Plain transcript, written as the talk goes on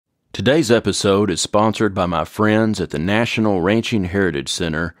Today's episode is sponsored by my friends at the National Ranching Heritage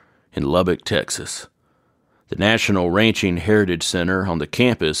Center in Lubbock, Texas. The National Ranching Heritage Center on the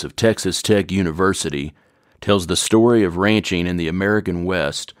campus of Texas Tech University tells the story of ranching in the American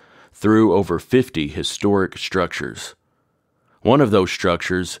West through over 50 historic structures. One of those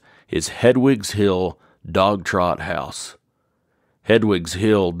structures is Hedwig's Hill Dog Trot House. Hedwig's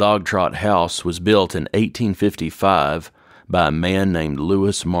Hill Dog Trot House was built in 1855 by a man named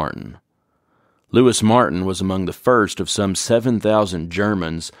Lewis Martin. Lewis Martin was among the first of some 7,000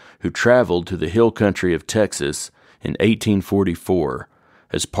 Germans who traveled to the hill country of Texas in 1844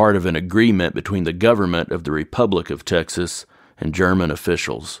 as part of an agreement between the government of the Republic of Texas and German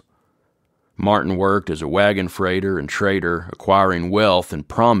officials. Martin worked as a wagon freighter and trader, acquiring wealth and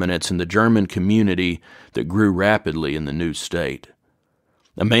prominence in the German community that grew rapidly in the new state.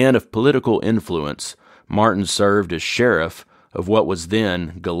 A man of political influence, Martin served as sheriff of what was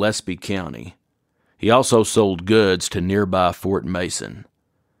then Gillespie County. He also sold goods to nearby Fort Mason.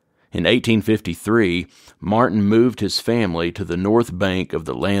 In 1853, Martin moved his family to the north bank of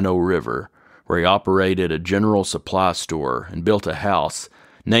the Llano River, where he operated a general supply store and built a house,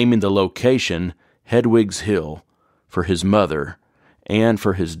 naming the location Hedwig's Hill for his mother and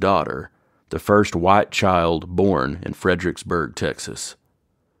for his daughter, the first white child born in Fredericksburg, Texas.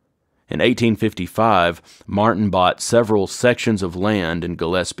 In 1855, Martin bought several sections of land in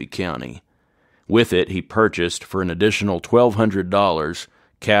Gillespie County. With it, he purchased for an additional $1,200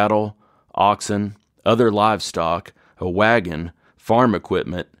 cattle, oxen, other livestock, a wagon, farm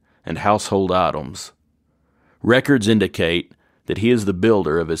equipment, and household items. Records indicate that he is the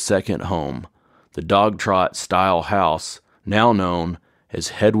builder of his second home, the Dog Trot-style house, now known as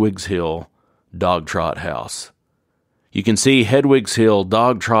Hedwig's Hill Dog Trot House. You can see Hedwig's Hill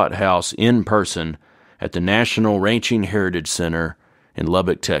Dog Trot House in person at the National Ranching Heritage Center in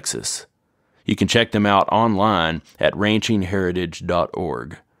Lubbock, Texas. You can check them out online at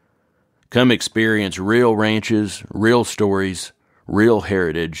ranchingheritage.org. Come experience real ranches, real stories, real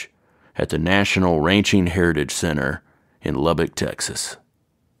heritage at the National Ranching Heritage Center in Lubbock, Texas.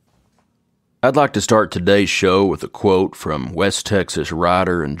 I'd like to start today's show with a quote from West Texas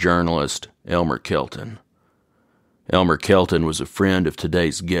writer and journalist Elmer Kelton. Elmer Kelton was a friend of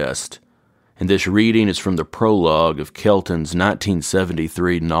today's guest, and this reading is from the prologue of Kelton's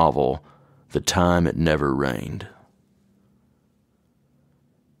 1973 novel, The Time It Never Rained.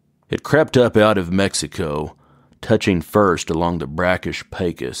 It crept up out of Mexico, touching first along the brackish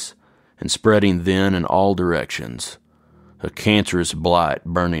Pecos, and spreading then in all directions, a cancerous blight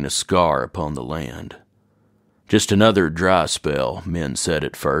burning a scar upon the land. Just another dry spell, men said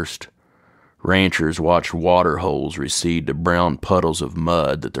at first. Ranchers watched water holes recede to brown puddles of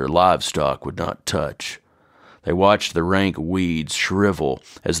mud that their livestock would not touch. They watched the rank weeds shrivel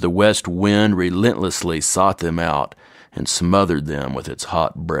as the west wind relentlessly sought them out and smothered them with its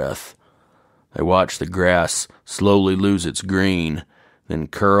hot breath. They watched the grass slowly lose its green, then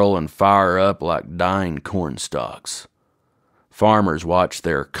curl and fire up like dying corn stalks. Farmers watched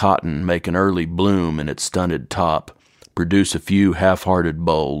their cotton make an early bloom in its stunted top, produce a few half-hearted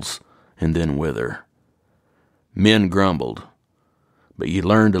bolls, and then wither. Men grumbled, but you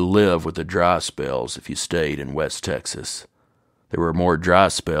learned to live with the dry spells if you stayed in West Texas. There were more dry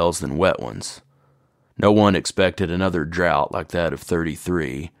spells than wet ones. No one expected another drought like that of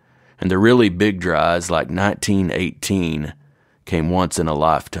 '33, and the really big dries like 1918 came once in a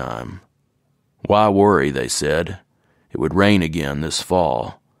lifetime. Why worry, they said. It would rain again this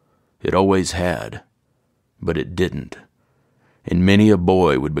fall. It always had, but it didn't. And many a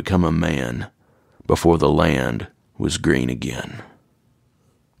boy would become a man before the land was green again.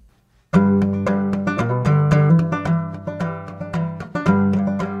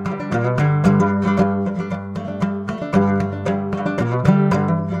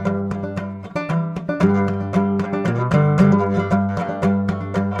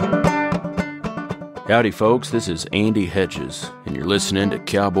 Howdy folks, this is Andy Hedges, and you're listening to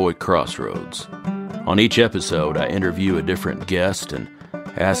Cowboy Crossroads. On each episode, I interview a different guest and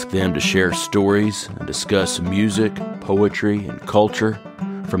ask them to share stories and discuss music, poetry, and culture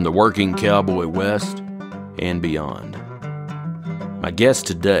from the working cowboy West and beyond. My guest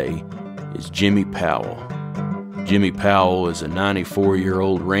today is Jimmie Powell. Jimmie Powell is a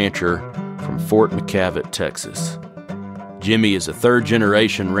 94-year-old rancher from Fort McKavett, Texas. Jimmie is a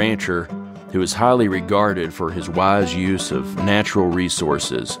third-generation rancher who is highly regarded for his wise use of natural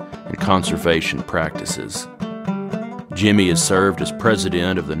resources and conservation practices. Jimmie has served as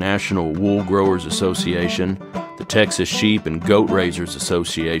president of the National Wool Growers Association, the Texas Sheep and Goat Raisers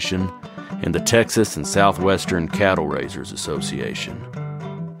Association, and the Texas and Southwestern Cattle Raisers Association.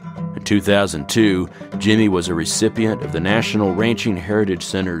 In 2002, Jimmie was a recipient of the National Ranching Heritage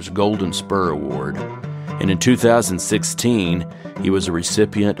Center's Golden Spur Award, and in 2016, he was a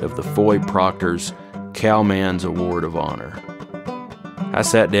recipient of the Foy Proctor's Cowman's Award of Honor. I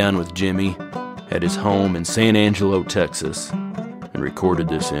sat down with Jimmie at his home in San Angelo, Texas, and recorded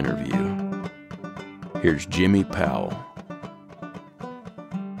this interview. Here's Jimmie Powell.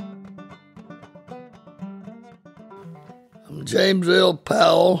 I'm James L.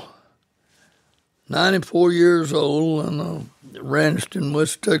 Powell, 94 years old, and ranched in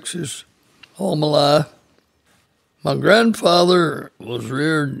West Texas all my life. My grandfather was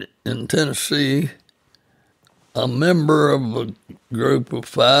reared in Tennessee, a member of a group of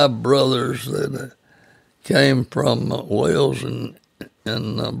 5 brothers that came from Wales and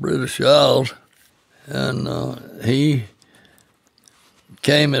British Isles, and he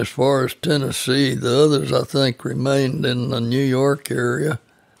came as far as Tennessee. The others, I think, remained in the New York area,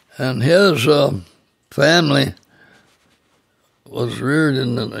 and his family was reared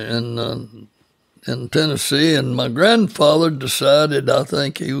in Tennessee, and my grandfather decided, I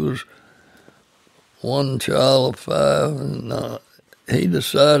think he was one child of 5, and he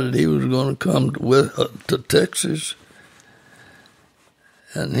decided he was going to come to Texas,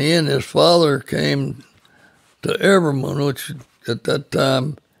 and he and his father came to Everman, which at that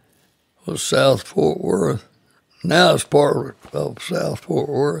time was South Fort Worth. Now it's part of South Fort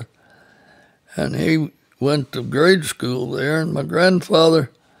Worth. And he went to grade school there, and my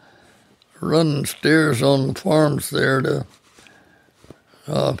grandfather running steers on the farms there to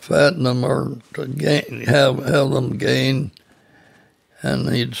fatten them or to have them gain, and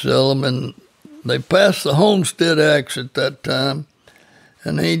he'd sell them. And they passed the Homestead Acts at that time,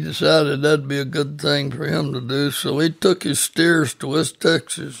 and he decided that'd be a good thing for him to do, so he took his steers to West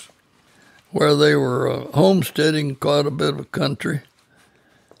Texas, where they were homesteading quite a bit of country.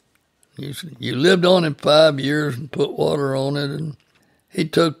 You lived on it 5 years and put water on it, and he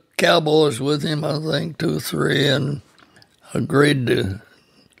took cowboys with him, I think 2 or 3, and agreed to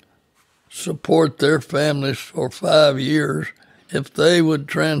support their families for 5 years if they would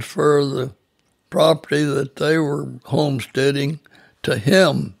transfer the property that they were homesteading to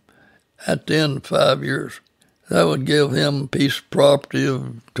him at the end of 5 years. That would give him a piece of property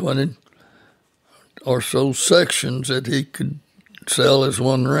of 20 or so sections that he could sell as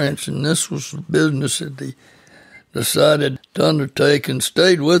one ranch, and this was the business that he decided to undertake and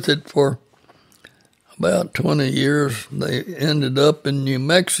stayed with it for about 20 years. They ended up in New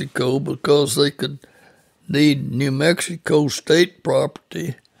Mexico because they could deed New Mexico state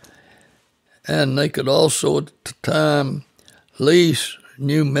property, and they could also at the time lease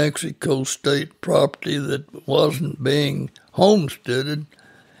New Mexico state property that wasn't being homesteaded,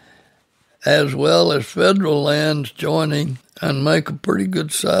 as well as federal lands joining, and make a pretty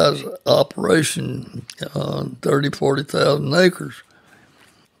good size operation, 40,000 acres,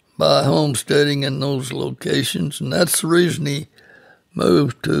 by homesteading in those locations. And that's the reason he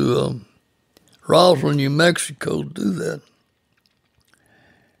moved to Roswell, New Mexico to do that.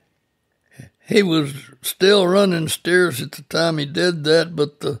 He was still running steers at the time he did that,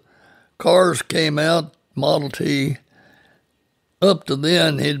 but the cars came out, Model T. Up to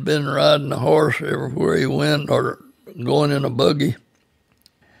then, he'd been riding a horse everywhere he went or going in a buggy.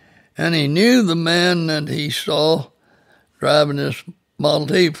 And he knew the man that he saw driving this Model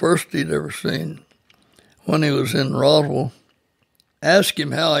T, first he'd ever seen, when he was in Roswell. Asked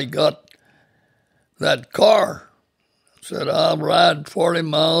him how he got that car. Said, I'll ride 40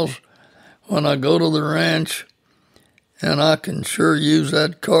 miles when I go to the ranch, and I can sure use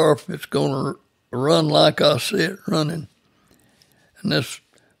that car if it's going to run like I see it running. And this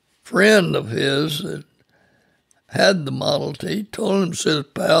friend of his that had the Model T told him,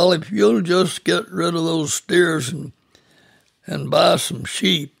 said, pal, if you'll just get rid of those steers and buy some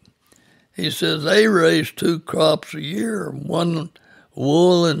sheep, he says, they raise 2 crops a year, one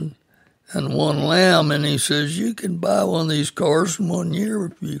wool and one lamb, and he says, you can buy one of these cars in 1 year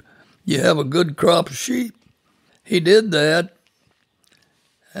if you have a good crop of sheep. He did that,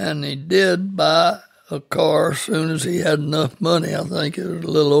 and he did buy a car as soon as he had enough money. I think it was a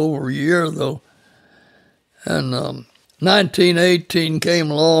little over a year, though. And 1918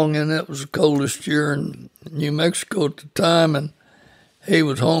 came along, and it was the coldest year in New Mexico at the time, and he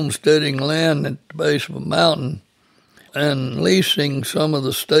was homesteading land at the base of a mountain and leasing some of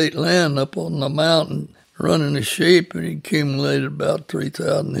the state land up on the mountain, running the sheep, and he accumulated about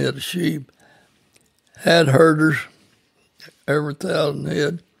 3,000 head of sheep. Had herders, every 1,000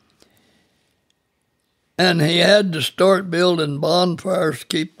 head. And he had to start building bonfires to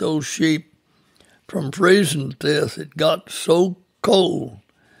keep those sheep from freezing to death. It got so cold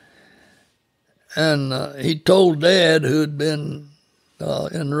And he told Dad, who had been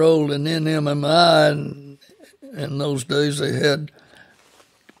enrolled in NMMI, and in those days they had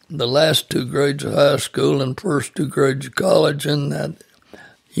the last 2 grades of high school and first 2 grades of college in that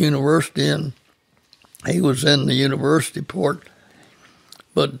university, and he was in the university part.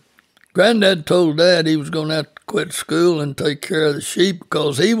 But Granddad told Dad he was going to have to quit school and take care of the sheep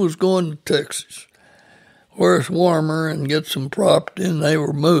because he was going to Texas, where it's warmer, and get some property, and they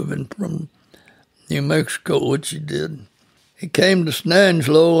were moving from New Mexico, which he did. He came to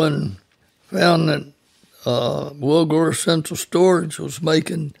Snangelo and found that Wilgore Central Storage was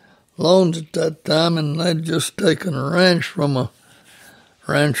making loans at that time, and they'd just taken a ranch from a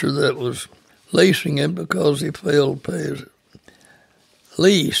rancher that was leasing it because he failed to pay his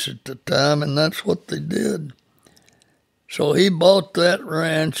lease at the time, and that's what they did. So he bought that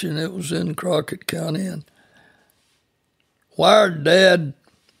ranch, and it was in Crockett County, and wired Dad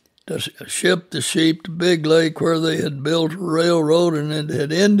to ship the sheep to Big Lake, where they had built a railroad, and it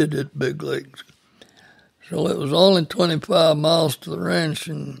had ended at Big Lake. So it was only 25 miles to the ranch,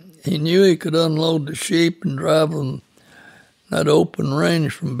 and he knew he could unload the sheep and drive them that open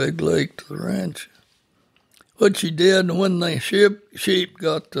range from Big Lake to the ranch, which he did. And when the sheep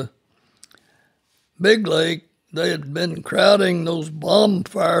got to Big Lake, they had been crowding those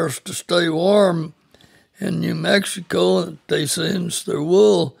bonfires to stay warm in New Mexico. They singed their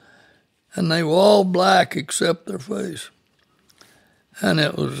wool, and they were all black except their face. And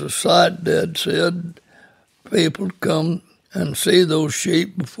it was a sight, Dad said. People would come and see those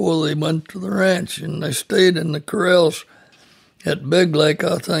sheep before they went to the ranch, and they stayed in the corrals at Big Lake,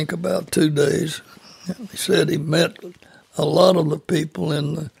 I think, about 2 days. He said he met a lot of the people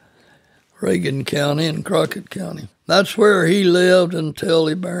in the Reagan County and Crockett County. That's where he lived until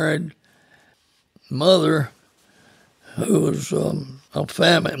he married Mother, who was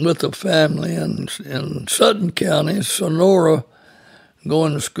with a family in Sutton County, Sonora,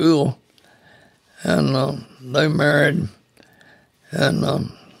 going to school. And they married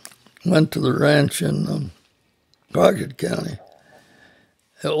and went to the ranch in Crockett County.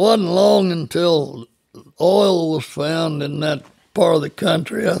 It wasn't long until oil was found in that part of the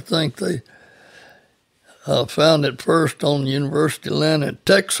country. I think they found it first on university land at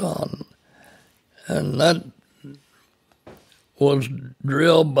Texon, and that was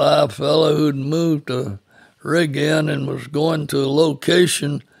drilled by a fellow who'd moved a rig in and was going to a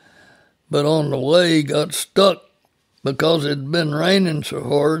location, but on the way he got stuck because it had been raining so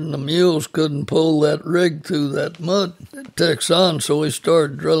hard and the mules couldn't pull that rig through that mud at Texon, so he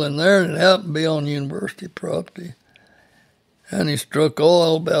started drilling there, and it happened to be on university property. And he struck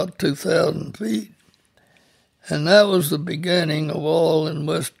oil about 2,000 feet. And that was the beginning of oil in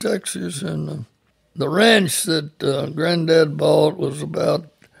West Texas. And the ranch that Granddad bought was about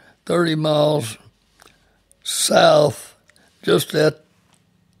 30 miles south, just at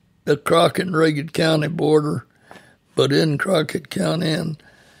the Crockett and Reagan County border, but in Crockett County. And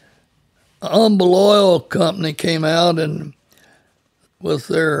Humble Oil Company came out, and with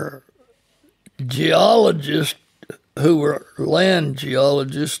their geologists, who were land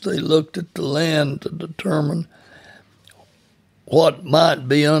geologists, they looked at the land to determine what might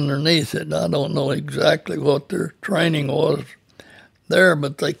be underneath it. I don't know exactly what their training was there,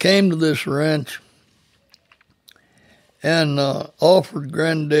 but they came to this ranch and offered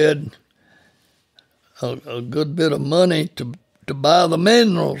Granddad a good bit of money to buy the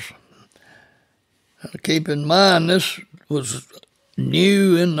minerals. Keep in mind, this was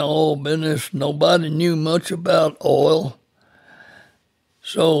new in the oil business. Nobody knew much about oil.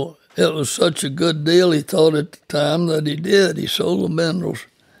 So it was such a good deal, he thought at the time, that he did. He sold the minerals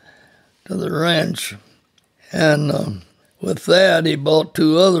to the ranch. And with that, he bought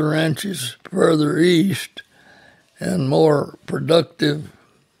 2 other ranches further east and more productive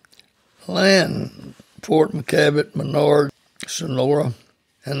land, Fort McCavitt, Menard, Sonora.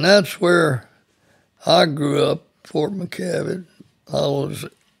 And that's where I grew up, Fort McCavitt. I was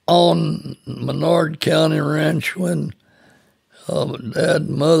on Menard County Ranch when Dad and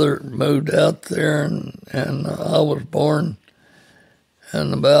Mother moved out there, and I was born.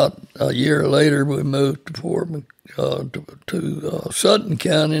 And about a year later, we moved to Sutton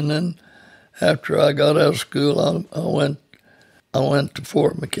County, and then after I got out of school, I went to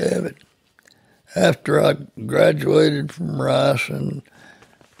Fort McCavitt. After I graduated from Rice and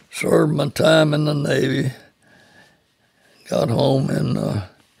served my time in the Navy, got home, and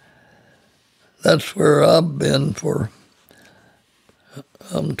that's where I've been for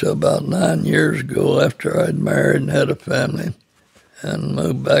until about 9 years ago, after I'd married and had a family, and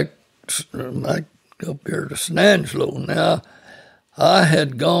moved back up here to Snangelo. Now, I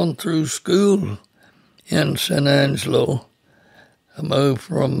had gone through school in San Angelo. I moved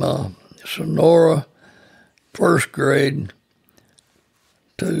from Sonora, first grade,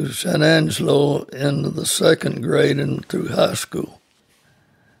 to San Angelo into the second grade and through high school.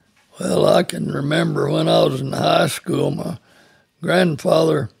 Well, I can remember when I was in high school, my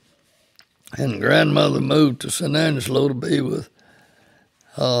grandfather and grandmother moved to San Angelo to be with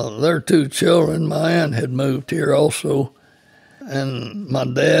their two children. My aunt had moved here also, and my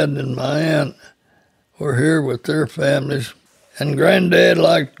dad and my aunt were here with their families. And Granddad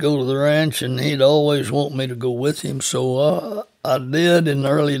liked to go to the ranch, and he'd always want me to go with him, so I did in the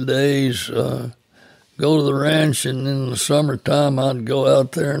early days go to the ranch, and in the summertime I'd go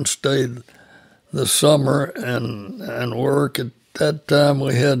out there and stay the summer and work. At that time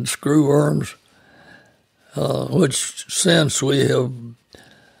we had screwworms, which since we have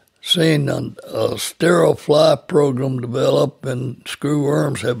seen a sterile fly program develop and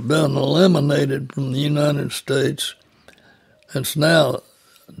screwworms have been eliminated from the United States. It's now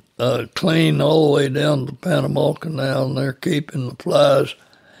clean all the way down the Panama Canal, and they're keeping the flies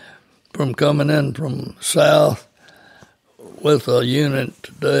from coming in from south with a unit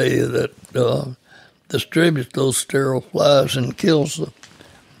today that distributes those sterile flies and kills the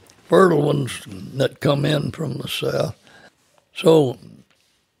fertile ones that come in from the south. So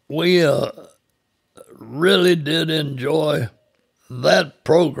we really did enjoy that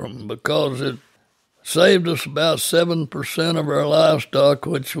program because it saved us about 7% of our livestock,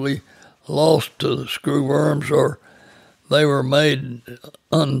 which we lost to the screwworms, or they were made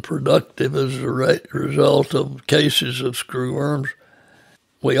unproductive as a result of cases of screwworms.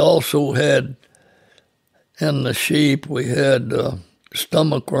 We also had, in the sheep, we had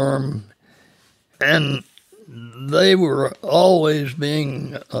stomach worm, and they were always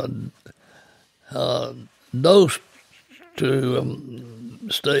being dosed to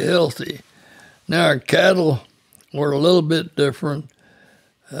stay healthy. Now, our cattle were a little bit different.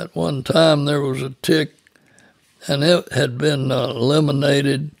 At one time, there was a tick, and it had been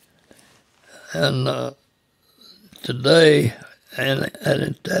eliminated. And today, and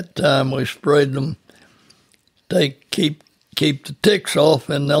at that time, we sprayed them to keep the ticks off,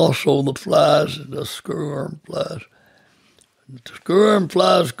 and also the flies, the screwworm flies. The screwworm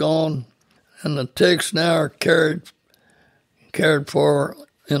flies gone, and the ticks now are cared for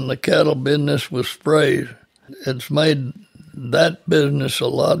in the cattle business with sprays. It's made that business a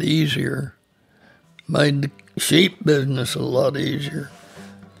lot easier, made the sheep business a lot easier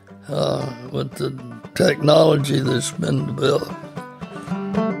with the technology that's been developed.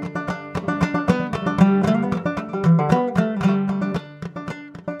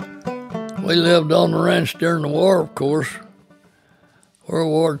 We lived on the ranch during the war, of course, World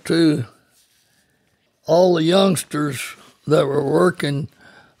War II. All the youngsters that were working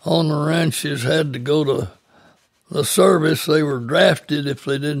on the ranches had to go to the service. They were drafted if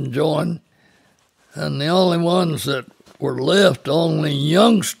they didn't join. And the only ones that were left, only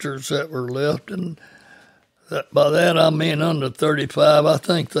youngsters that were left, and by that I mean under 35, I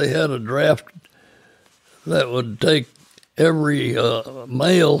think they had a draft that would take every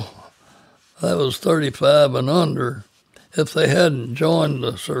male that was 35 and under if they hadn't joined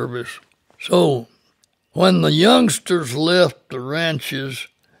the service. So when the youngsters left the ranches,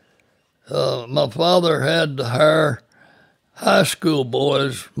 my father had to hire high school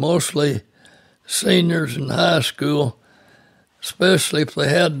boys, mostly seniors in high school, especially if they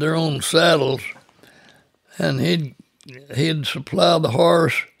had their own saddles, and he'd supply the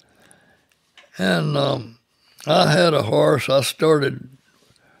horse. And I had a horse. I started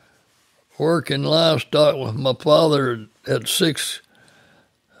working livestock with my father at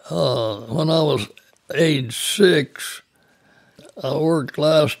when I was age 6. I worked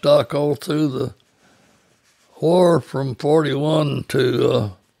livestock all through the war from 41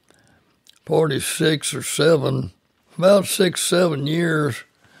 to 46 or 7. About 6-7 years,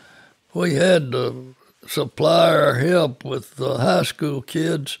 we had to supply our help with high school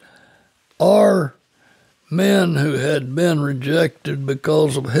kids or men who had been rejected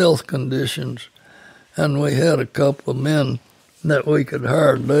because of health conditions. And we had a couple of men that we could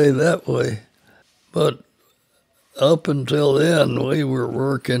hire today that way. But up until then, we were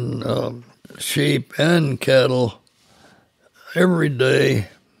working sheep and cattle every day,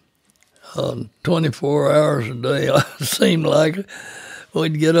 24 hours a day. It seemed like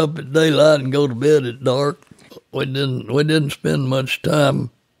we'd get up at daylight and go to bed at dark. We didn't spend much time.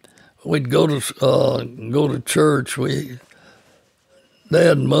 We'd go to church.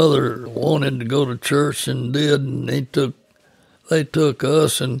 Dad and Mother wanted to go to church and did, and they took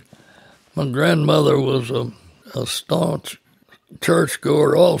us. And my grandmother was a staunch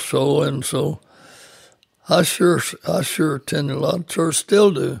churchgoer also, and so I sure attended a lot of church,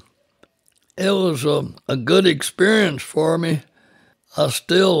 still do. It was a good experience for me. I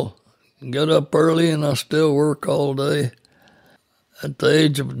still get up early and I still work all day. At the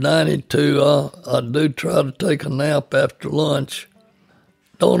age of 92, I do try to take a nap after lunch.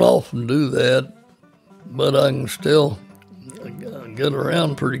 Don't often do that, but I can still get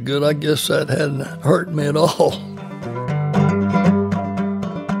around pretty good. I guess that hadn't hurt me at all.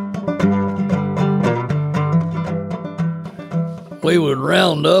 We would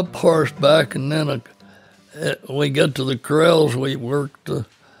round up horseback, and then we get to the corrals. We worked the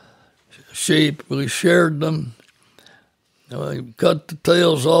sheep. We shared them. We cut the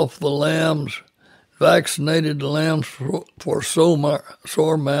tails off the lambs, vaccinated the lambs for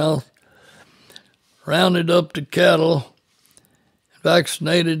sore mouth, rounded up the cattle,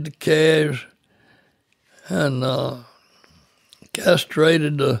 vaccinated the calves, and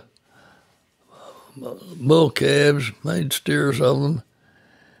castrated the bull calves, made steers of them.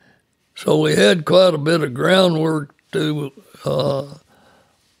 So we had quite a bit of groundwork to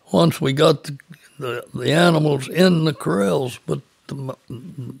once we got the animals in the corrals. But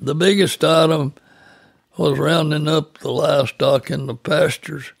the biggest item was rounding up the livestock in the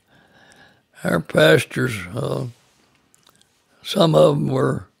pastures. Our pastures, some of them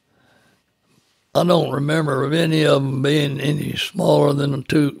were, I don't remember of any of them being any smaller than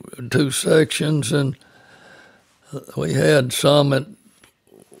two sections, and we had some that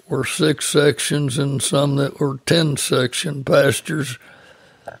were 6 sections and some that were 10-section pastures.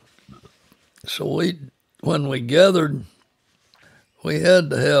 So when we gathered, we had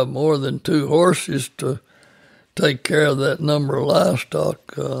to have more than 2 horses to take care of that number of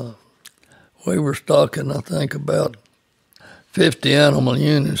livestock. We were stocking, I think, about 50 animal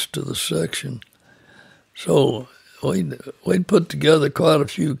units to the section. So we'd put together quite a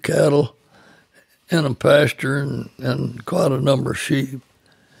few cattle in a pasture and quite a number of sheep.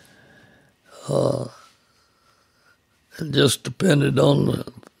 It just depended on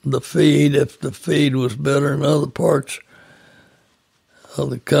the feed. If the feed was better in other parts of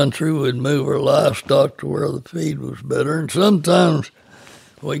the country, we'd move our livestock to where the feed was better. And sometimes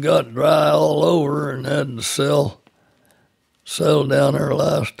we got dry all over and had to sell down our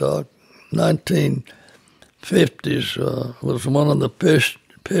livestock. 1950s was one of the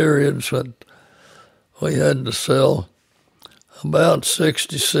periods that we had to sell. About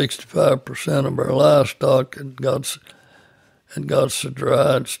 65% of our livestock had got so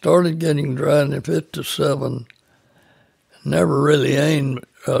dry. It started getting dry in 57. Never really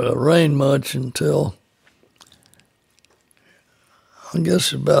rained much until, I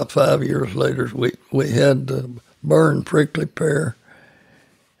guess about 5 years later, we had to burn prickly pear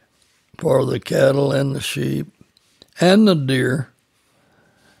for the cattle and the sheep and the deer.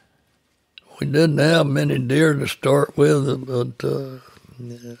 We didn't have many deer to start with, but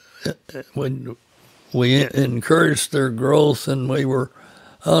we encouraged their growth, and we were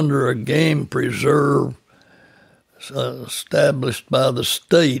under a game preserve established by the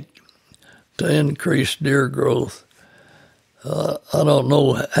state to increase deer growth. I don't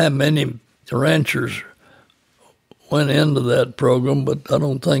know how many ranchers went into that program, but I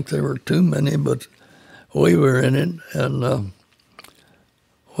don't think there were too many, but we were in it, and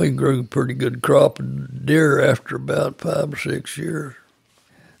we grew a pretty good crop of deer after about 5 or 6 years,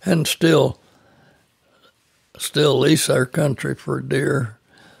 and still lease our country for deer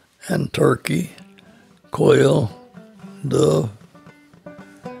and turkey, quail, dove.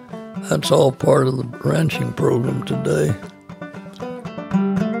 That's all part of the ranching program today.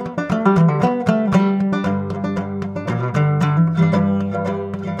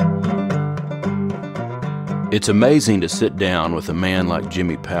 It's amazing to sit down with a man like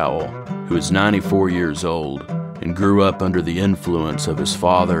Jimmie Powell, who is 94 years old and grew up under the influence of his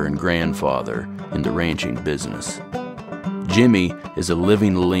father and grandfather in the ranching business. Jimmie is a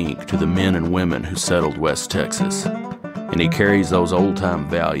living link to the men and women who settled West Texas, and he carries those old-time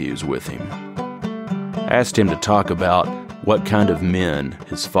values with him. I asked him to talk about what kind of men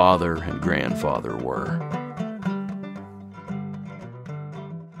his father and grandfather were.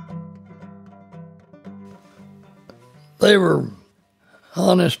 They were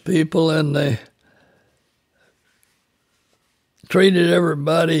honest people, and they treated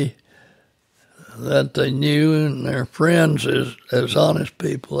everybody that they knew and their friends as honest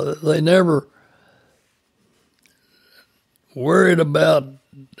people. They never worried about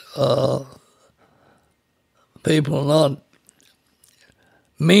people not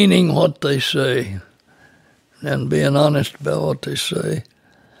meaning what they say and being honest about what they say.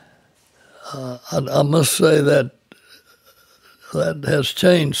 I must say that that has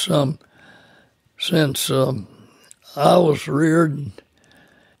changed some since I was reared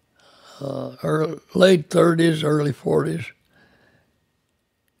late 30s, early 40s.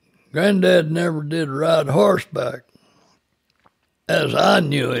 Granddad never did ride horseback. As I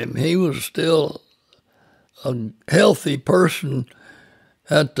knew him, he was still a healthy person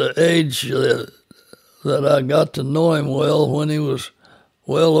at the age that I got to know him well, when he was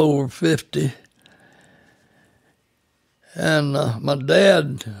well over 50. And my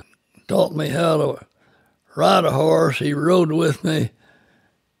dad taught me how to ride a horse. He rode with me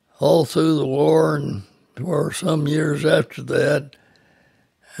all through the war and for some years after that.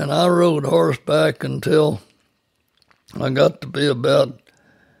 And I rode horseback until I got to be about,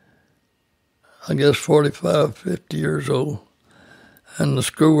 I guess, 45, 50 years old. And the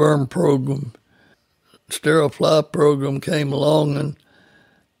screw-worm program, sterile fly program came along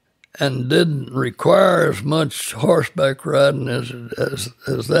and didn't require as much horseback riding as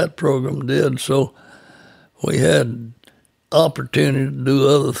that program did. So we had opportunity to do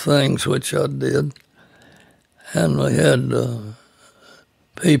other things, which I did. And we had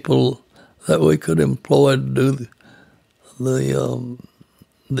people that we could employ to do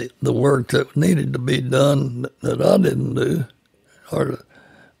the work that needed to be done that I didn't do, or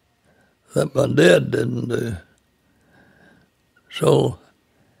that my dad didn't do. So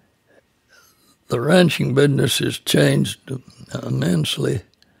the ranching business has changed immensely.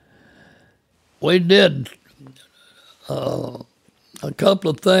 We did a couple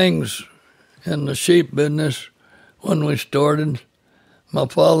of things in the sheep business when we started. My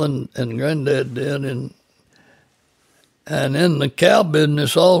father and granddad did, and in the cow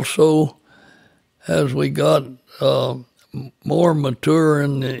business also, as we got more mature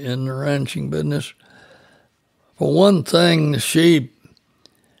in the ranching business. For one thing, the sheep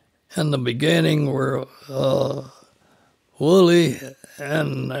in the beginning were woolly,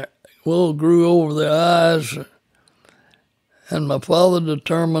 and wool grew over their eyes, and my father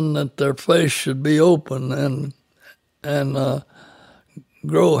determined that their face should be open and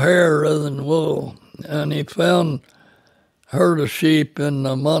grow hair rather than wool. And he found a herd of sheep in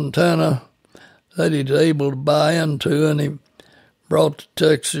Montana that he's able to buy into, and he brought to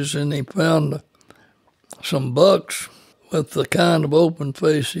Texas, and he found some bucks with the kind of open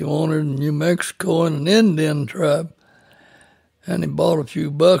face he wanted in New Mexico and an Indian tribe. And he bought a few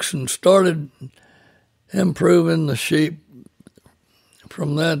bucks and started improving the sheep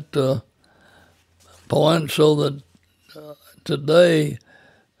from that point, so that today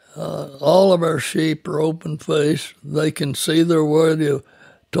all of our sheep are open face. They can see their way to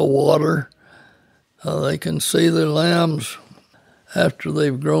water. They can see their lambs after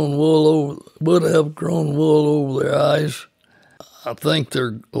they've grown would have grown wool over their eyes. I think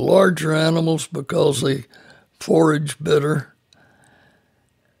they're larger animals because they forage better,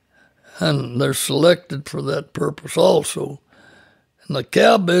 and they're selected for that purpose also. In the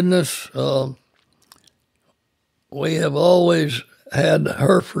cow business, we have always had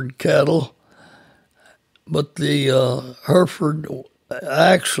Hereford cattle, but the Hereford,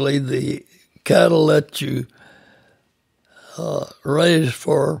 actually the cattle that you raise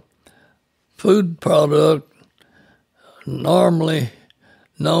for food product, normally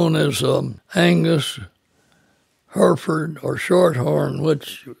known as Angus, Hereford, or Shorthorn,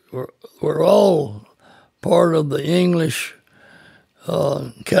 which were all part of the English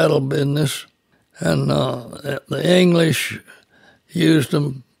cattle business, and the English used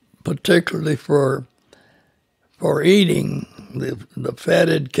them particularly for eating. The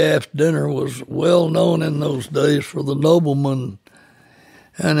fatted calf dinner was well known in those days for the noblemen,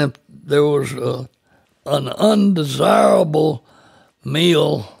 and if there was an undesirable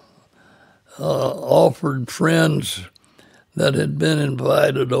meal offered friends that had been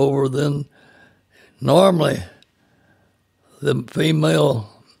invited over, then normally the female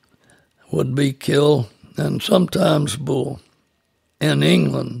would be killed, and sometimes bull, in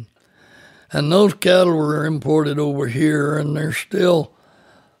England. And those cattle were imported over here, and there's still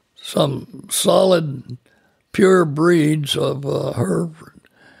some solid, pure breeds of Hereford,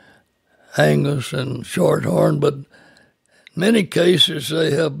 Angus, and Shorthorn, but in many cases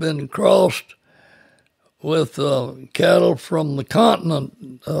they have been crossed with cattle from the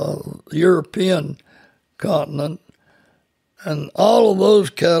continent, the European continent, and all of those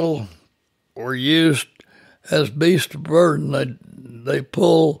cattle were used as beasts of burden. They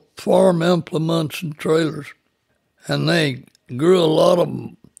pull farm implements and trailers, and they grew a lot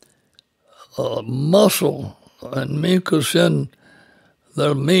of muscle and mucus in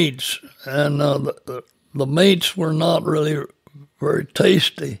their meats, and the meats were not really very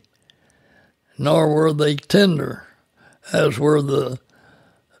tasty, nor were they tender. as were the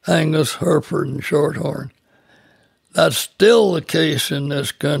Angus, Hereford, and Shorthorn. That's still the case in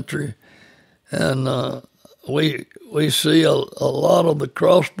this country, and we see a lot of the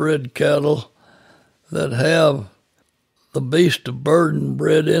crossbred cattle that have the beast of burden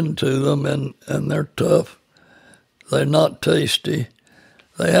bred into them, and they're tough. They're not tasty.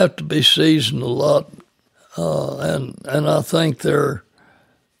 They have to be seasoned a lot, and I think they're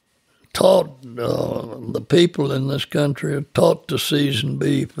taught, the people in this country are taught to season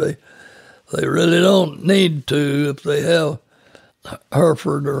beef. They really don't need to if they have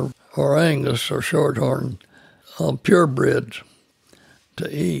Hereford or Angus or Shorthorn purebreds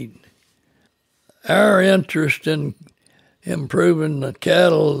to eat. Our interest in improving the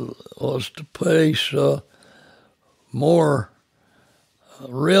cattle was to place more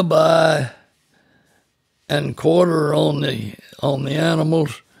ribeye and quarter on the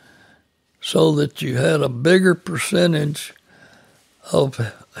animals, so that you had a bigger percentage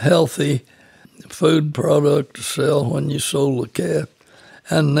of healthy food product to sell when you sold the calf,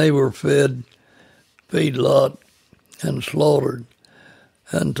 and they were fed feedlot and slaughtered.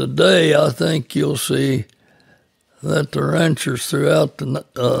 And today I think you'll see that the ranchers throughout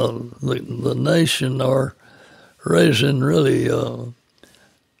the nation are raising really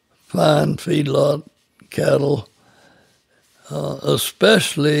fine feedlot cattle,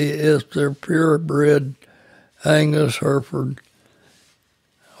 especially if they're purebred Angus, Hereford,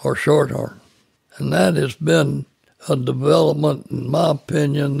 or Shorthorn. And that has been a development, in my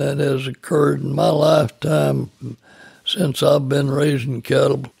opinion, that has occurred in my lifetime since I've been raising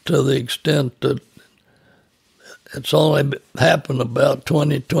cattle, to the extent that it's only happened about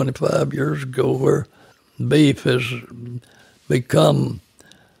 20, 25 years ago, where beef has become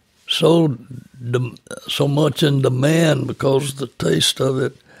so much in demand because of the taste of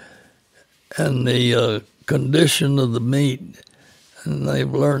it and the condition of the meat. And they've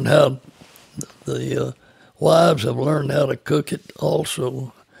learned how, the wives have learned how to cook it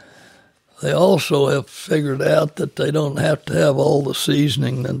also. They also have figured out that they don't have to have all the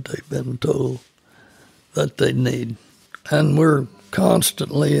seasoning that they've been told that they need. And we're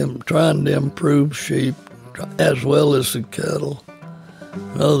constantly trying to improve sheep as well as the cattle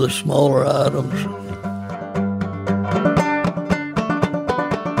and other smaller items.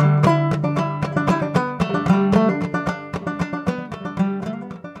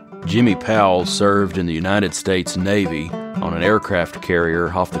 Jimmie Powell served in the United States Navy on an aircraft carrier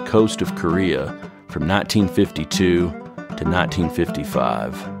off the coast of Korea from 1952 to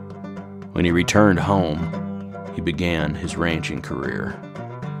 1955. When he returned home, he began his ranching career.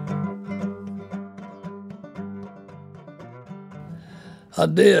 I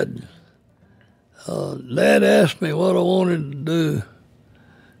did. Dad asked me what I wanted to do,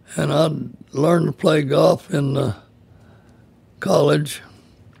 and I learned to play golf in college,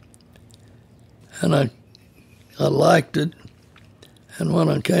 and I liked it. And when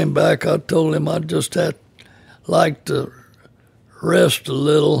I came back, I told him I just had like to rest a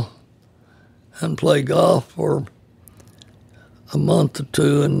little and play golf for a month or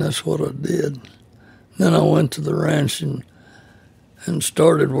two, and that's what I did. Then I went to the ranch and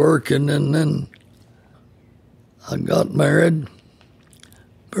started working, and then I got married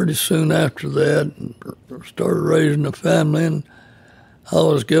pretty soon after that and started raising a family, and I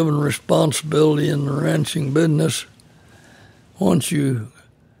was given responsibility in the ranching business. Once you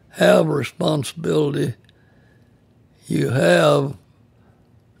have responsibility, you have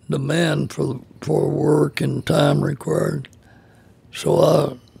demand for work and time required.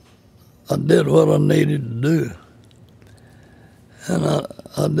 So I did what I needed to do. And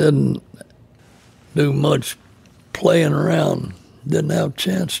I didn't do much playing around, didn't have a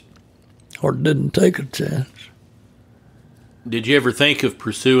chance, or didn't take a chance. Did you ever think of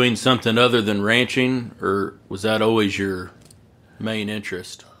pursuing something other than ranching, or was that always your main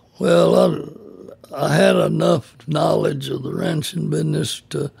interest? Well, I had enough knowledge of the ranching business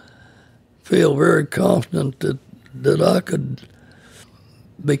to feel very confident that I could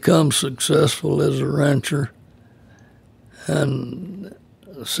become successful as a rancher and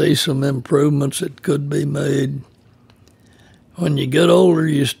see some improvements that could be made. When you get older,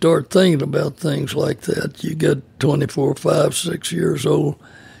 you start thinking about things like that. You get 24, 5, 6 years old,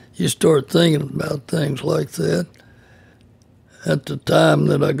 you start thinking about things like that. At the time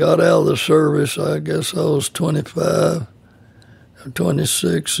that I got out of the service, I guess I was 25 or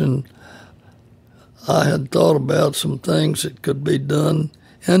 26, and I had thought about some things that could be done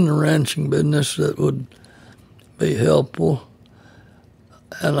in the ranching business that would be helpful.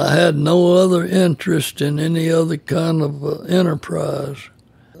 And I had no other interest in any other kind of enterprise,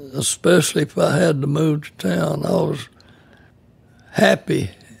 especially if I had to move to town. I was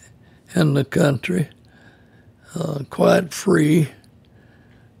happy in the country, quite free.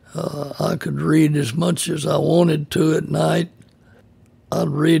 I could read as much as I wanted to at night. I'd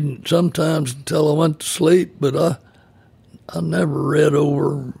read sometimes until I went to sleep, but I never read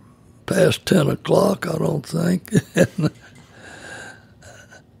over past 10 o'clock, I don't think.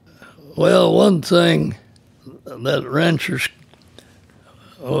 Well, one thing that ranchers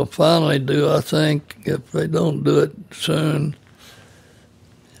will finally do, I think, if they don't do it soon,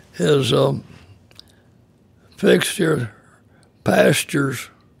 is fix your pastures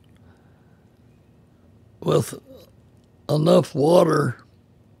with enough water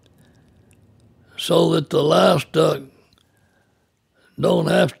so that the livestock don't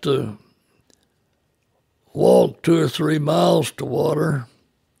have to walk 2 or 3 miles to water.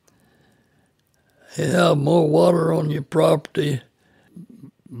 You have more water on your property,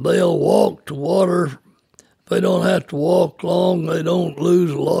 they'll walk to water. If they don't have to walk long, they don't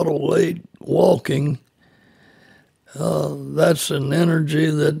lose a lot of weight walking. That's an energy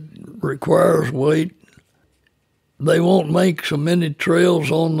that requires weight. They won't make so many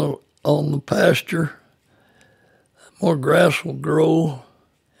trails on the pasture. More grass will grow,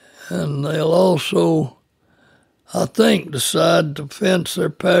 and they'll also, I think, decide to fence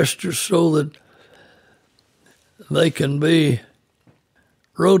their pastures so that they can be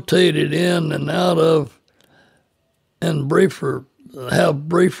rotated in and out of, and have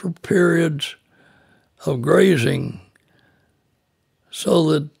briefer periods of grazing,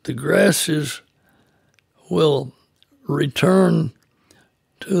 so that the grasses will return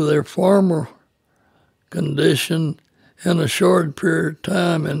to their former condition in a short period of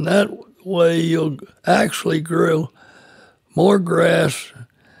time, and that way you'll actually grow more grass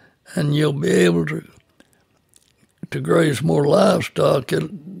and you'll be able to graze more livestock.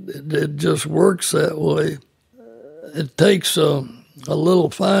 It just works that way. It takes a little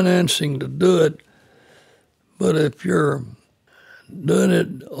financing to do it, but if you're doing it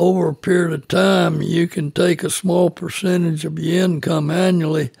over a period of time, you can take a small percentage of your income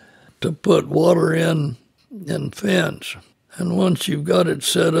annually to put water in and fence. And once you've got it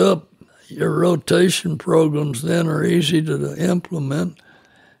set up, your rotation programs then are easy to implement.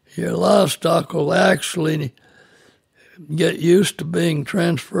 Your livestock will actually get used to being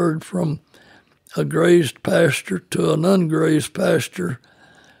transferred from a grazed pasture to an ungrazed pasture,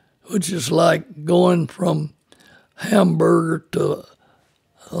 which is like going from hamburger to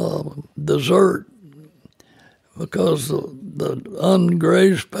dessert, because the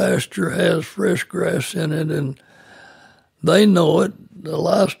ungrazed pasture has fresh grass in it, and they know it. The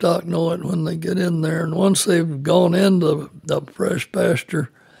livestock know it when they get in there, and once they've gone into the fresh pasture,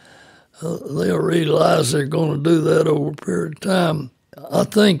 they'll realize they're going to do that over a period of time. I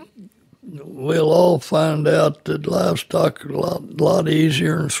think we'll all find out that livestock are a lot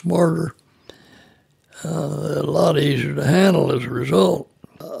easier and smarter, a lot easier to handle as a result.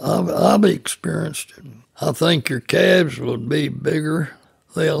 I've experienced it. I think your calves would be bigger.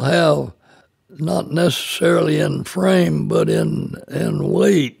 They'll have, not necessarily in frame, but in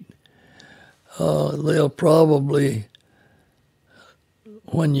weight. They'll probably,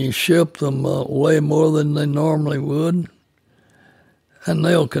 when you ship them, weigh more than they normally would. And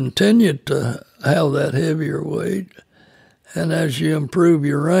they'll continue to have that heavier weight. And as you improve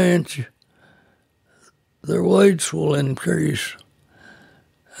your ranch, their weights will increase,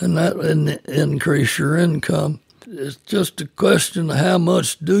 and that will increase your income. It's just a question of how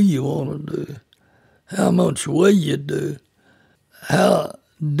much do you want to do, how much will you do, how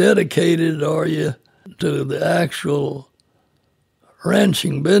dedicated are you to the actual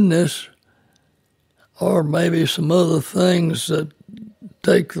ranching business, or maybe some other things that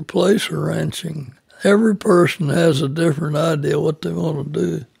take the place of ranching. Every person has a different idea what they want to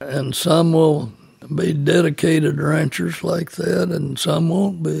do, and some will be dedicated ranchers like that, and some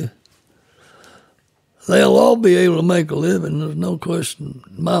won't be. They'll all be able to make a living. There's no question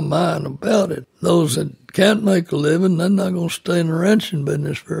in my mind about it. Those that can't make a living, they're not going to stay in the ranching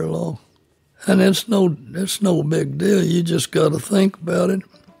business very long. And it's no big deal. You just got to think about it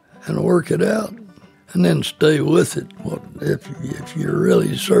and work it out, and then stay with it if you're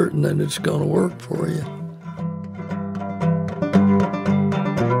really certain that it's going to work for you.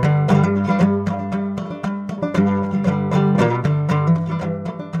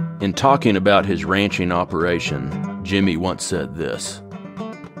 In talking about his ranching operation, Jimmie once said this: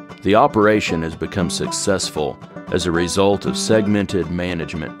 "The operation has become successful as a result of segmented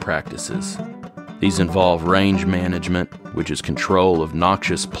management practices. These involve range management, which is control of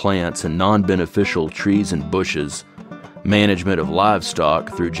noxious plants and non-beneficial trees and bushes, management of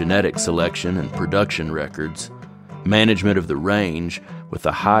livestock through genetic selection and production records, management of the range with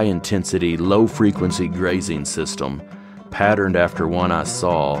a high-intensity, low-frequency grazing system patterned after one I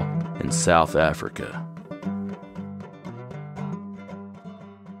saw in South Africa.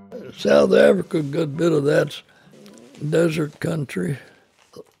 South Africa, a good bit of that's desert country,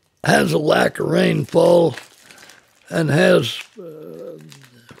 has a lack of rainfall and has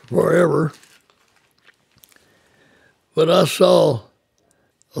forever. But I saw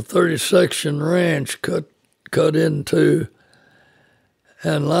a 30-section ranch cut into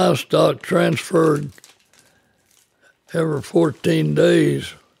and livestock transferred every 14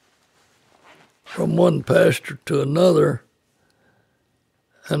 days from one pasture to another,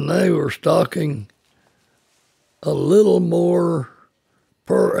 and they were stocking a little more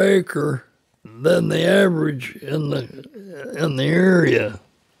per acre than the average in the area,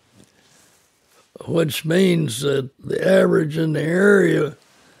 which means that the average in the area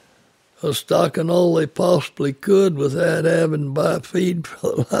was stocking all they possibly could without having to buy feed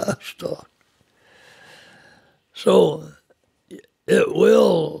for the livestock. So it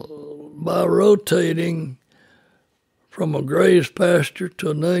will, by rotating from a grazed pasture to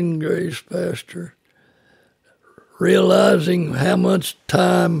an ungrazed pasture, realizing how much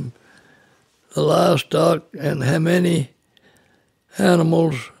time the livestock and how many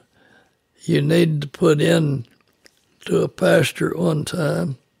animals you need to put in to a pasture at one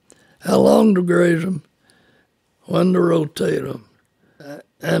time, how long to graze them, when to rotate them,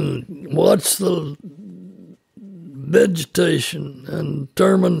 and watch the vegetation and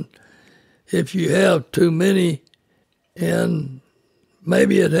determine if you have too many and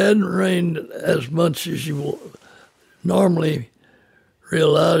maybe it hadn't rained as much as you normally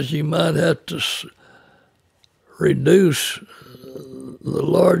realize, you might have to reduce the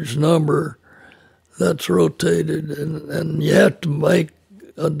large number that's rotated, and you have to make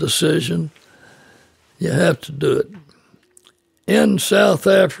a decision. You have to do it. In South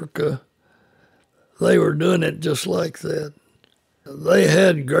Africa, they were doing it just like that. They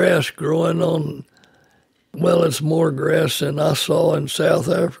had grass growing on, well, it's more grass than I saw in South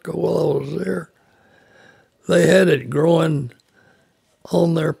Africa while I was there. They had it growing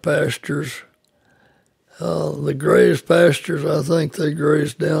on their pastures. The grazed pastures, I think they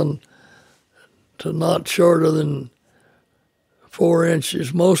grazed down to not shorter than 4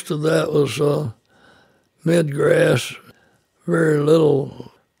 inches. Most of that was mid-grass, very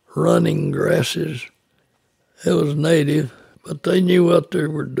little running grasses. It was native, but they knew what they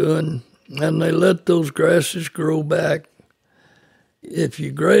were doing, and they let those grasses grow back. If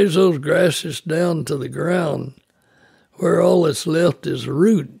you graze those grasses down to the ground, where all that's left is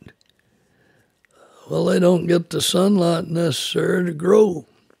root, well, they don't get the sunlight necessary to grow.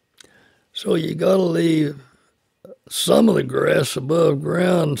 So you got to leave some of the grass above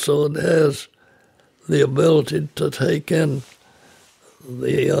ground so it has the ability to take in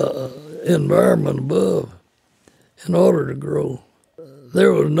the environment above in order to grow.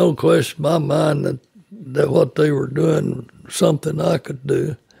 There was no question in my mind that what they were doing was something I could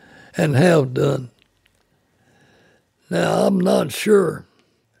do and have done. Now, I'm not sure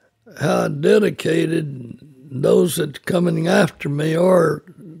how dedicated those that coming after me are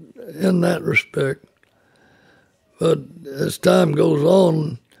in that respect. But as time goes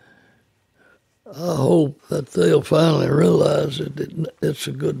on, I hope that they'll finally realize that it's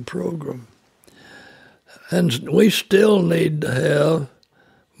a good program. And we still need to have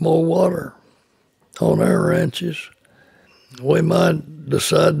more water on our ranches. We might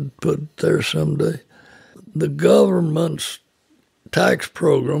decide to put there someday. The government's tax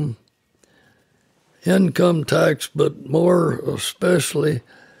program, income tax, but more especially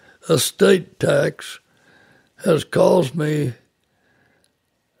estate tax, has caused me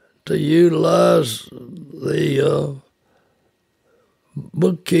to utilize the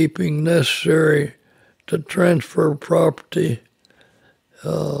bookkeeping necessary to transfer property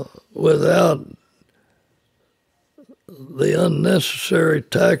without the unnecessary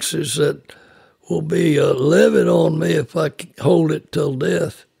taxes that will be levied on me if I hold it till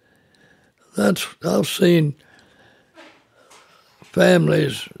death. I've seen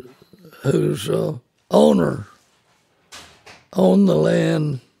families whose owner owned the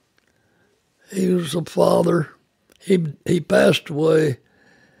land. He was a father. He passed away,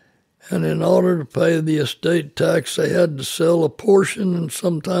 and in order to pay the estate tax, they had to sell a portion and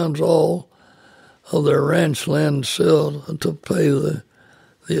sometimes all of their ranch land to pay the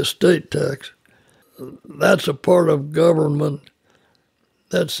estate tax. That's a part of government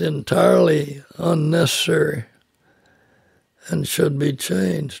that's entirely unnecessary and should be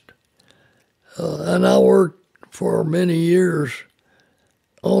changed. And I worked for many years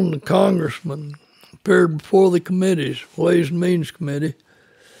on the congressman appeared before the committees, Ways and Means Committee,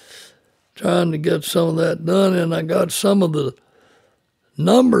 trying to get some of that done, and I got some of the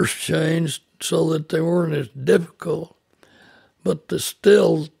numbers changed so that they weren't as difficult. But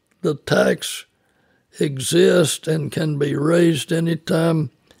still, the tax exists and can be raised anytime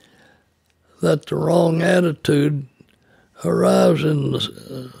that the wrong attitude arrives in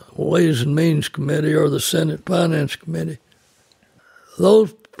the Ways and Means Committee or the Senate Finance Committee.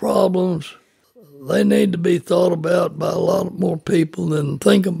 Those problems, they need to be thought about by a lot more people than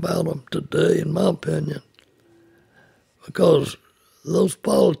think about them today, in my opinion. Because those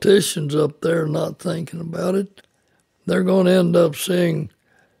politicians up there are not thinking about it. They're going to end up seeing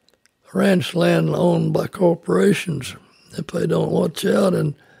ranch land owned by corporations if they don't watch out.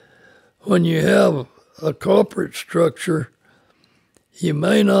 And when you have a corporate structure, you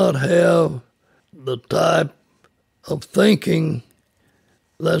may not have the type of thinking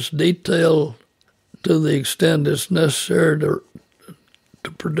that's detailed to the extent it's necessary to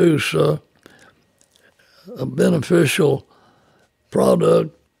produce a beneficial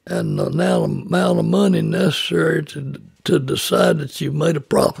product and the amount of money necessary to decide that you've made a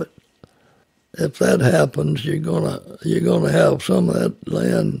profit. If that happens, you're gonna have some of that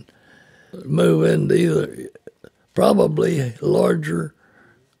land move into either probably larger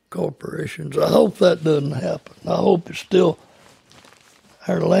corporations. I hope that doesn't happen. I hope it's still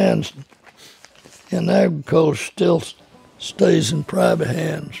our land in agriculture still stays in private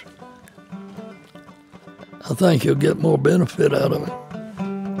hands. I think you'll get more benefit out of it.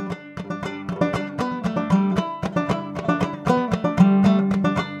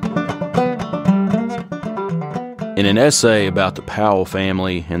 In an essay about the Powell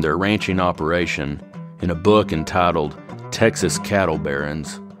family and their ranching operation in a book entitled Texas Cattle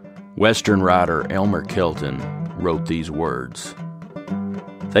Barons, Western writer Elmer Kelton wrote these words: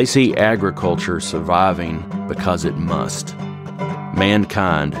 "They see agriculture surviving because it must.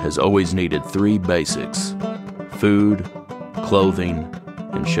 Mankind has always needed three basics: food, clothing,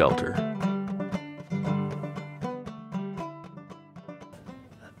 and shelter."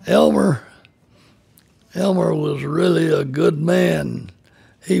 Elmer was really a good man.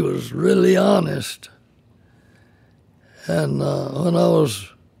 He was really honest. And when I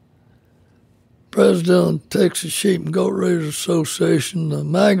was president of the Texas Sheep and Goat Raiders Association, the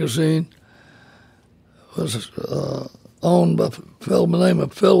magazine was owned by a fellow by the name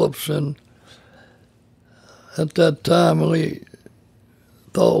of Phillips, and at that time we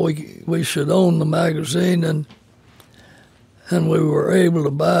thought we should own the magazine, and we were able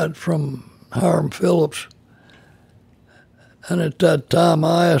to buy it from Hiram Phillips. And at that time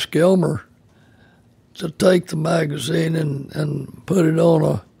I asked Elmer to take the magazine and put it on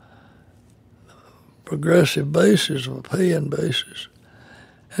a progressive basis, a paying basis.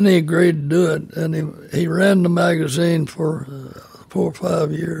 And he agreed to do it, and he ran the magazine for 4 or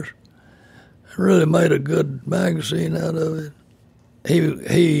 5 years. Really made a good magazine out of it.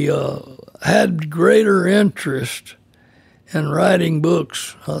 He had greater interest in writing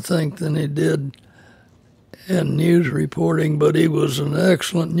books, I think, than he did in news reporting, but he was an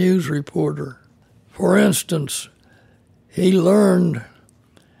excellent news reporter. For instance, he learned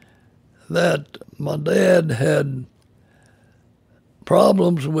that my dad had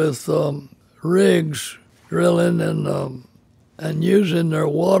problems with rigs drilling and using their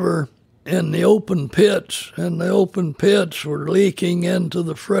water in the open pits, and the open pits were leaking into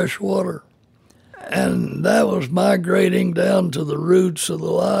the fresh water. And that was migrating down to the roots of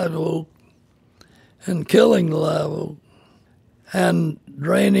the live oak and killing the live oak and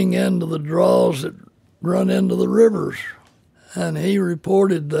draining into the draws that run into the rivers. And he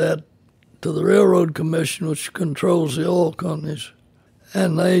reported that to the Railroad Commission, which controls the oil companies.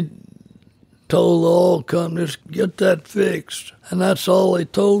 And they told the oil companies, get that fixed. And that's all they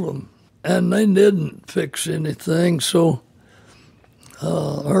told them. And they didn't fix anything, so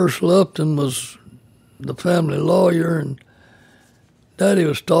Herschel Upton was the family lawyer, and Daddy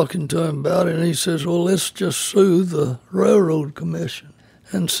was talking to him about it, and he says, well, let's just sue the Railroad Commission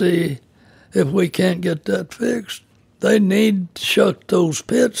and see if we can't get that fixed. They need to shut those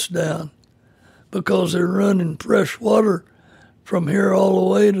pits down because they're running fresh water from here all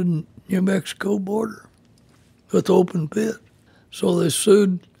the way to New Mexico border with open pit. So they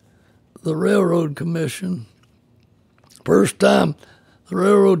sued the Railroad Commission. First time the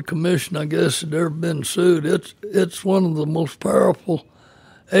Railroad Commission, I guess, had ever been sued. It's one of the most powerful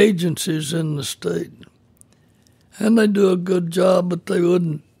agencies in the state. And they do a good job, but they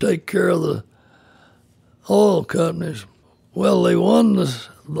wouldn't take care of the oil companies. Well, they won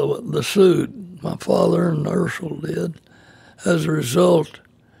the suit. My father and Herschel did. As a result,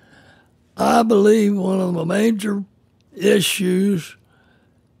 I believe one of the major issues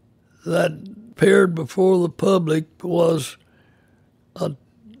that appeared before the public was an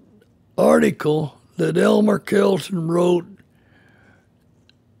article that Elmer Kelton wrote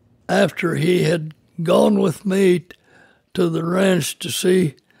after he had gone with me to the ranch to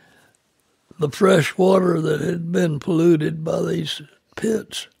see the fresh water that had been polluted by these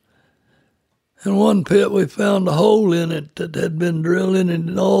pits. In one pit, we found a hole in it that had been drilled in it,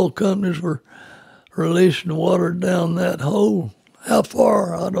 and all companies were releasing water down that hole. How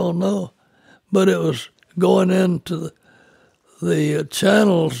far, I don't know. But it was going into the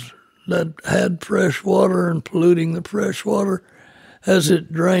channels that had fresh water and polluting the fresh water as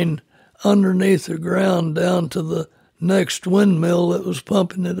it drained underneath the ground down to the next windmill that was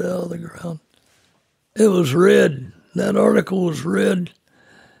pumping it out of the ground. It was read. That article was read,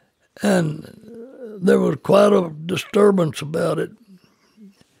 and there was quite a disturbance about it.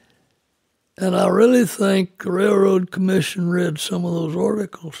 And I really think the Railroad Commission read some of those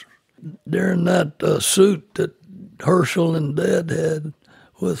articles during that suit that Herschel and Dad had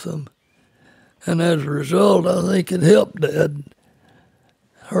with them. And as a result, I think it helped Dad,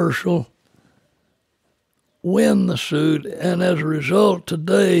 Herschel, win the suit. And as a result,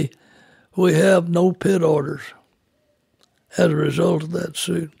 today, we have no pit orders as a result of that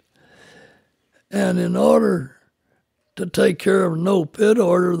suit. And in order to take care of no pit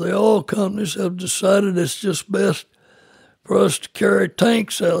order, the oil companies have decided it's just best for us to carry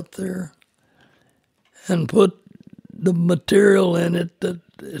tanks out there and put the material in it that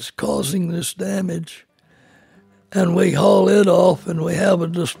is causing this damage. And we haul it off, and we have a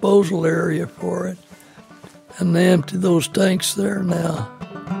disposal area for it. And they empty those tanks there now.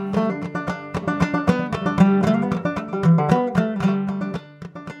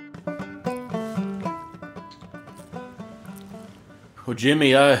 Well,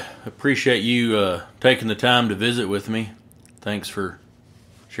 Jimmy, I appreciate you taking the time to visit with me. Thanks for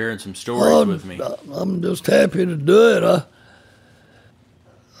sharing some stories with me. I'm just happy to do it. I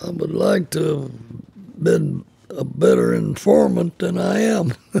would like to have been a better informant than I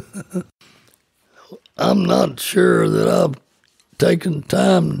am. I'm not sure that I've taken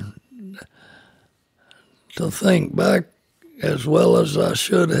time to think back as well as I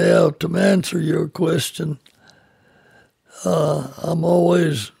should have to answer your question. I'm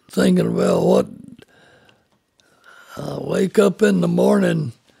always thinking about what I wake up in the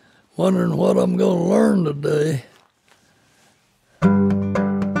morning wondering what I'm going to learn today.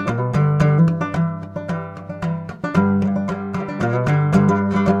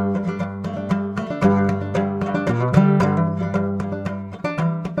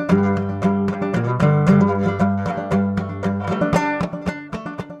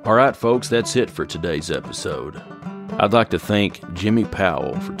 All right, folks, that's it for today's episode. I'd like to thank Jimmie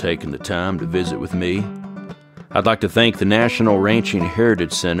Powell for taking the time to visit with me. I'd like to thank the National Ranching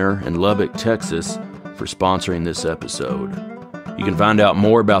Heritage Center in Lubbock, Texas, for sponsoring this episode. You can find out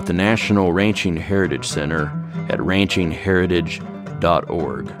more about the National Ranching Heritage Center at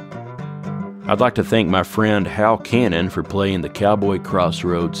ranchingheritage.org. I'd like to thank my friend Hal Cannon for playing the Cowboy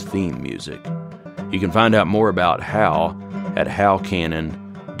Crossroads theme music. You can find out more about Hal at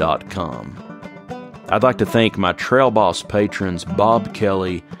halcannon.com. I'd like to thank my Trail Boss patrons Bob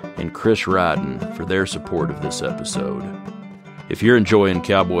Kelly and Chris Ryden for their support of this episode. If you're enjoying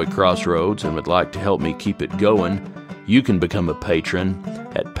Cowboy Crossroads and would like to help me keep it going, you can become a patron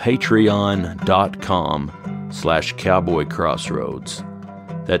at patreon.com/cowboycrossroads.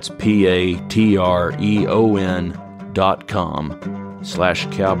 That's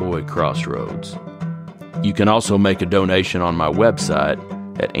patreon.com/cowboycrossroads. You can also make a donation on my website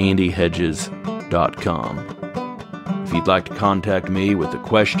at andyhedges.com. If you'd like to contact me with a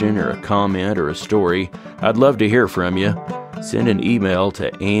question or a comment or a story, I'd love to hear from you. Send an email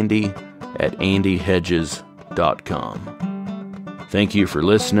to andy@andyhedges.com. Thank you for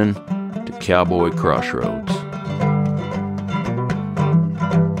listening to Cowboy Crossroads.